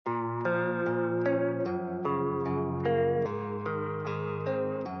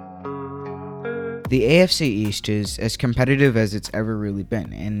The AFC East is as competitive as it's ever really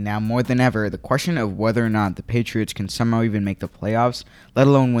been, and now more than ever, the question of whether or not the Patriots can somehow even make the playoffs, let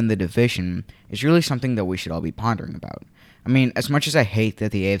alone win the division, is really something that we should all be pondering about. I mean, as much as I hate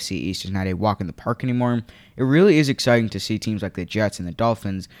that the AFC East is not a walk in the park anymore, it really is exciting to see teams like the Jets and the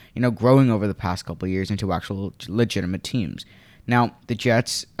Dolphins, growing over the past couple of years into actual legitimate teams. Now, the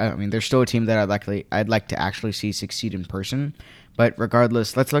Jets, they're still a team that I'd like to actually see succeed in person. But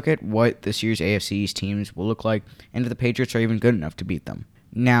regardless, let's look at what this year's AFC East teams will look like and if the Patriots are even good enough to beat them.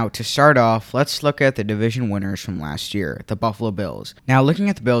 Now, to start off, let's look at the division winners from last year, the Buffalo Bills. Now, looking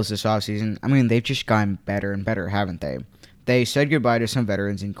at the Bills this offseason, they've just gotten better and better, haven't they? They said goodbye to some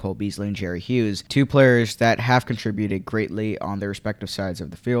veterans in Cole Beasley and Jerry Hughes, two players that have contributed greatly on their respective sides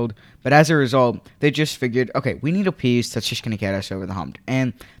of the field, but as a result, they just figured, okay, we need a piece that's just going to get us over the hump,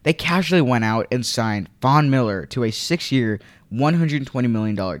 and they casually went out and signed Von Miller to a 6-year, $120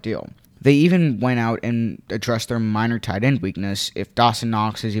 million deal. They even went out and addressed their minor tight end weakness, if Dawson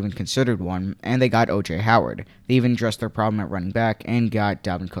Knox is even considered one, and they got O.J. Howard. They even addressed their problem at running back and got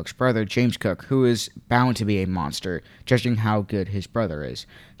Dalvin Cook's brother, James Cook, who is bound to be a monster, judging how good his brother is.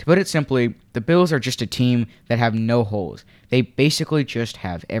 To put it simply, the Bills are just a team that have no holes. They basically just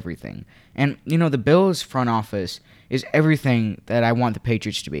have everything. And, the Bills front office is everything that I want the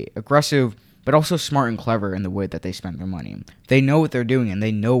Patriots to be. Aggressive, but also smart and clever in the way that they spend their money. They know what they're doing and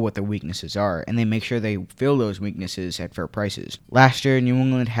they know what their weaknesses are, and they make sure they fill those weaknesses at fair prices. Last year, New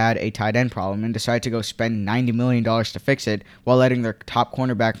England had a tight end problem and decided to go spend $90 million to fix it while letting their top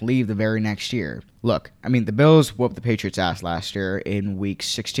cornerback leave the very next year. Look, the Bills whooped the Patriots' ass last year in Week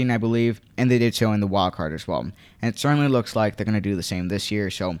 16, I believe, and they did so in the wild card as well. And it certainly looks like they're going to do the same this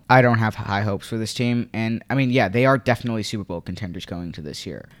year, so I don't have high hopes for this team. And, they are definitely Super Bowl contenders going to this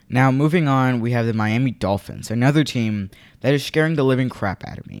year. Now, moving on, we have the Miami Dolphins, another team that is scaring the living crap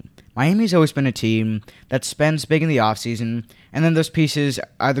out of me. Miami's always been a team that spends big in the offseason, and then those pieces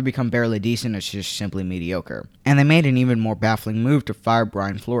either become barely decent or just simply mediocre. And they made an even more baffling move to fire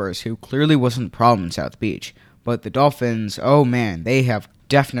Brian Flores, who clearly wasn't the problem in South Beach. But the Dolphins, oh man, they have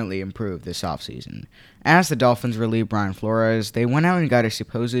definitely improved this offseason. As the Dolphins relieved Brian Flores, they went out and got a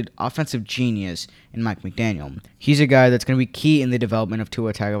supposed offensive genius in Mike McDaniel. He's a guy that's going to be key in the development of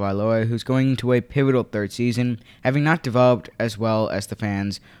Tua Tagovailoa, who's going into a pivotal third season, having not developed as well as the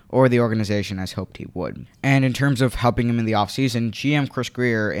fans or the organization has hoped he would. And in terms of helping him in the offseason, GM Chris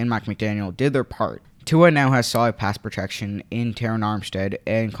Grier and Mike McDaniel did their part. Tua now has solid pass protection in Terron Armstead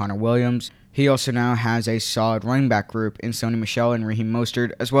and Connor Williams. He also now has a solid running back group in Sony Michel and Raheem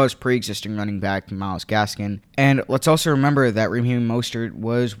Mostert, as well as pre-existing running back Myles Gaskin. And let's also remember that Raheem Mostert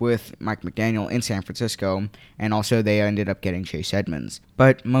was with Mike McDaniel in San Francisco, and also they ended up getting Chase Edmonds.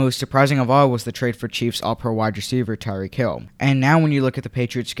 But most surprising of all was the trade for Chiefs All-Pro wide receiver Tyreek Hill. And now when you look at the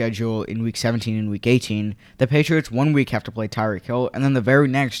Patriots' schedule in Week 17 and Week 18, the Patriots 1 week have to play Tyreek Hill, and then the very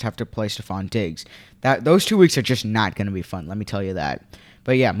next have to play Stephon Diggs. Those 2 weeks are just not going to be fun, let me tell you that.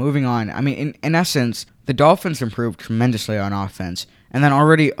 But yeah, moving on. In essence, the Dolphins improved tremendously on offense and then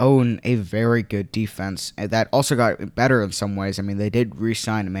already own a very good defense that also got better in some ways. They did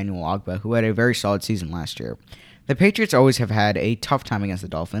re-sign Emmanuel Ogbah, who had a very solid season last year. The Patriots always have had a tough time against the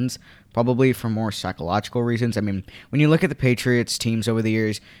Dolphins, probably for more psychological reasons. When you look at the Patriots teams over the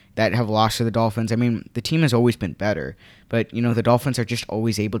years that have lost to the Dolphins, the team has always been better. But, the Dolphins are just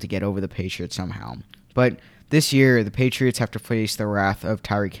always able to get over the Patriots somehow. But this year, the Patriots have to face the wrath of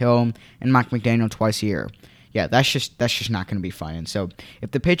Tyreek Hill and Mike McDaniel twice a year. Yeah, that's just not going to be fun. And so,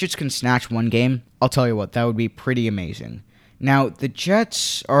 if the Patriots can snatch one game, I'll tell you what, that would be pretty amazing. Now, the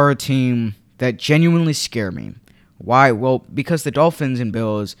Jets are a team that genuinely scare me. Why? Well, because the Dolphins and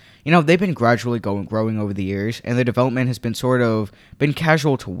Bills, they've been gradually growing over the years, and the development has been been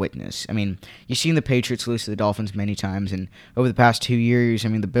casual to witness. You've seen the Patriots lose to the Dolphins many times, and over the past 2 years,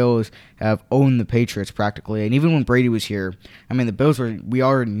 the Bills have owned the Patriots practically, and even when Brady was here, we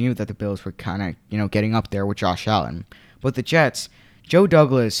already knew that the Bills were kind of, getting up there with Josh Allen. But the Jets, Joe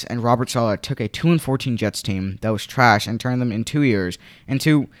Douglas and Robert Saleh took a 2-14 Jets team that was trash and turned them in 2 years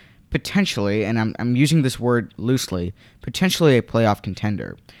into potentially, and I'm using this word loosely, potentially a playoff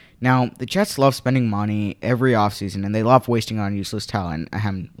contender. Now, the Jets love spending money every offseason, and they love wasting on useless talent,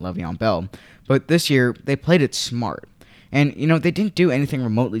 ahem, Le'Veon Bell. But this year, they played it smart. And, they didn't do anything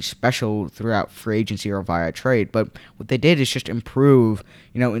remotely special throughout free agency or via trade, but what they did is just improve,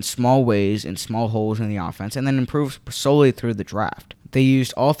 in small ways, in small holes in the offense, and then improve solely through the draft. They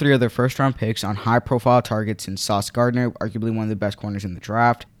used all 3 of their first-round picks on high-profile targets in Sauce Gardner, arguably one of the best corners in the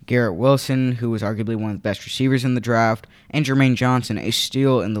draft, Garrett Wilson, who was arguably one of the best receivers in the draft, and Jermaine Johnson, a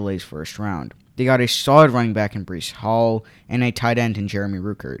steal in the late first round. They got a solid running back in Breece Hall and a tight end in Jeremy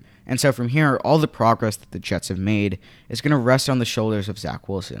Ruckert. And so from here, all the progress that the Jets have made is going to rest on the shoulders of Zach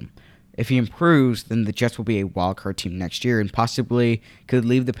Wilson. If he improves, then the Jets will be a wildcard team next year and possibly could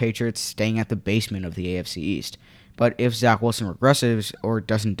leave the Patriots staying at the basement of the AFC East. But if Zach Wilson regresses or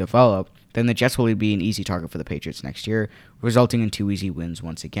doesn't develop, then the Jets will be an easy target for the Patriots next year, resulting in 2 easy wins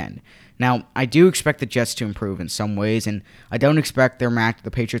once again. Now, I do expect the Jets to improve in some ways, and I don't expect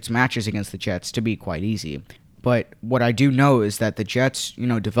the Patriots' matches against the Jets to be quite easy. But what I do know is that the Jets,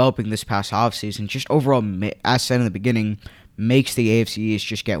 developing this past offseason, just overall, as said in the beginning, makes the AFC East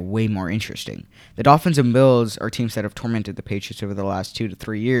just get way more interesting. The Dolphins and Bills are teams that have tormented the Patriots over the last 2 to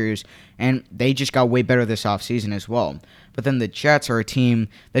 3 years, and they just got way better this offseason as well. But then the Jets are a team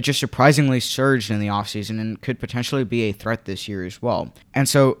that just surprisingly surged in the offseason and could potentially be a threat this year as well. And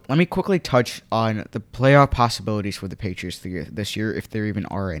so let me quickly touch on the playoff possibilities for the Patriots this year, if there even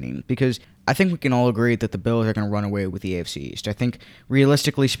are any, because I think we can all agree that the Bills are going to run away with the AFC East. I think,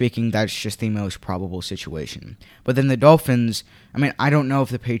 realistically speaking, that's just the most probable situation. But then the Dolphins, I don't know if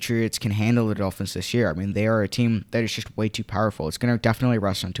the Patriots can handle the Dolphins this year. They are a team that is just way too powerful. It's going to definitely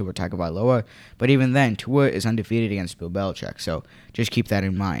rest on Tua Tagovailoa, but even then, Tua is undefeated against Bill Belichick, so just keep that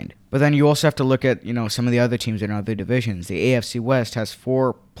in mind. But then you also have to look at, some of the other teams in other divisions. The AFC West has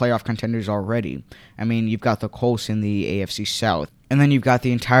 4 playoff contenders already. You've got the Colts in the AFC South. And then you've got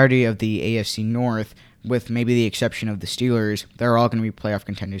the entirety of the AFC North, with maybe the exception of the Steelers. They're all going to be playoff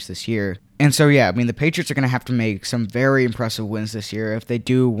contenders this year. And so, the Patriots are going to have to make some very impressive wins this year if they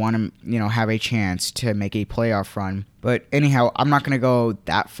do want to, have a chance to make a playoff run. But anyhow, I'm not going to go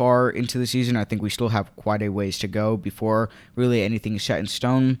that far into the season. I think we still have quite a ways to go before really anything is set in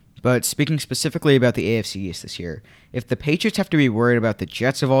stone. But speaking specifically about the AFC East this year, if the Patriots have to be worried about the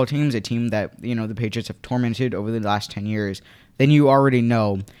Jets of all teams, a team that, the Patriots have tormented over the last 10 years, then you already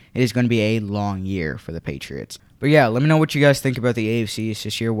know it is going to be a long year for the Patriots. But yeah, let me know what you guys think about the AFC East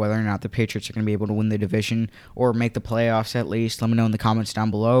this year, whether or not the Patriots are going to be able to win the division or make the playoffs at least. Let me know in the comments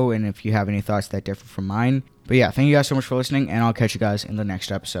down below, and if you have any thoughts that differ from mine. But yeah, thank you guys so much for listening, and I'll catch you guys in the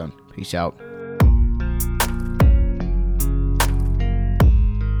next episode. Peace out.